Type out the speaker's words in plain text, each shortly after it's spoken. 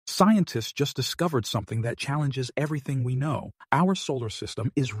Scientists just discovered something that challenges everything we know. Our solar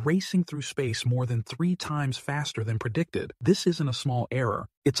system is racing through space more than 3 times faster than predicted. This isn't a small error.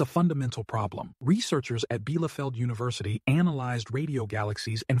 It's a fundamental problem. Researchers at Bielefeld University analyzed radio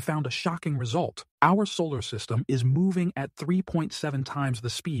galaxies and found a shocking result. Our solar system is moving at 3.7 times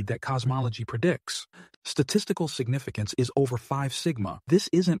the speed that cosmology predicts. Statistical significance is over 5 sigma. This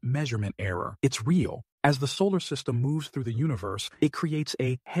isn't measurement error. It's real. As the solar system moves through the universe, it creates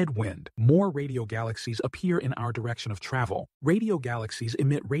a headwind. More radio galaxies appear in our direction of travel. Radio galaxies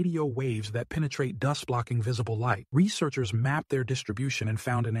emit radio waves that penetrate dust-blocking visible light. Researchers mapped their distribution and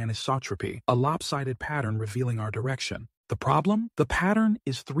found an anisotropy, a lopsided pattern revealing our direction. The problem? The pattern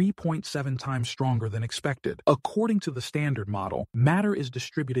is 3.7 times stronger than expected. According to the standard model, matter is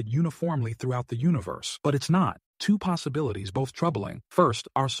distributed uniformly throughout the universe, but it's not. 2 possibilities, both troubling. First,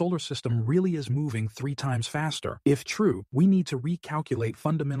 our solar system really is moving 3 times faster. If true, we need to recalculate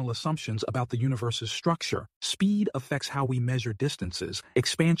fundamental assumptions about the universe's structure. Speed affects how we measure distances,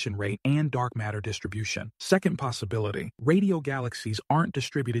 expansion rate, and dark matter distribution. Second possibility, radio galaxies aren't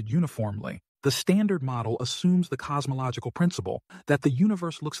distributed uniformly. The standard model assumes the cosmological principle that the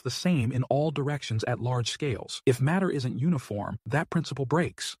universe looks the same in all directions at large scales. If matter isn't uniform, that principle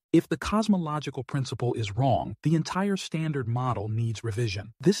breaks. If the cosmological principle is wrong, the entire standard model needs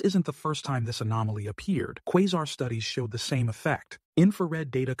revision. This isn't the first time this anomaly appeared. Quasar studies showed the same effect.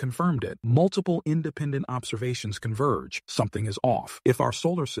 Infrared data confirmed it. Multiple independent observations converge. Something is off. If our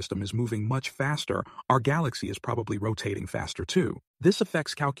solar system is moving much faster, our galaxy is probably rotating faster too. This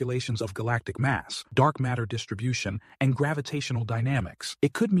affects calculations of galactic mass, dark matter distribution, and gravitational dynamics.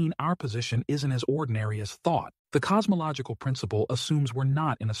 It could mean our position isn't as ordinary as thought. The cosmological principle assumes we're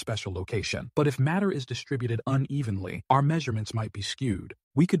not in a special location, but if matter is distributed unevenly, our measurements might be skewed.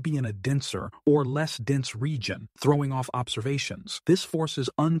 We could be in a denser or less dense region, throwing off observations. This forces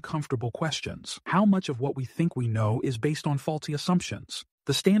uncomfortable questions. How much of what we think we know is based on faulty assumptions?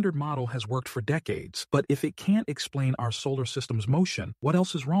 The standard model has worked for decades, but if it can't explain our solar system's motion, what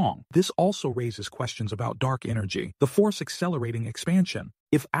else is wrong? This also raises questions about dark energy, the force accelerating expansion.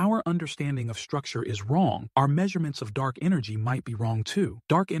 If our understanding of structure is wrong, our measurements of dark energy might be wrong too.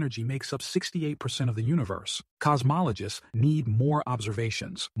 Dark energy makes up 68% of the universe. Cosmologists need more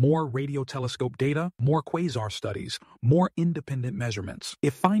observations, more radio telescope data, more quasar studies, more independent measurements.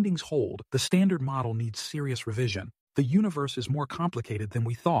 If findings hold, the standard model needs serious revision. The universe is more complicated than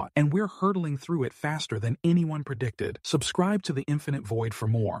we thought, and we're hurtling through it faster than anyone predicted. Subscribe to The Infinite Void for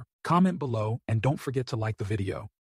more. Comment below, and don't forget to like the video.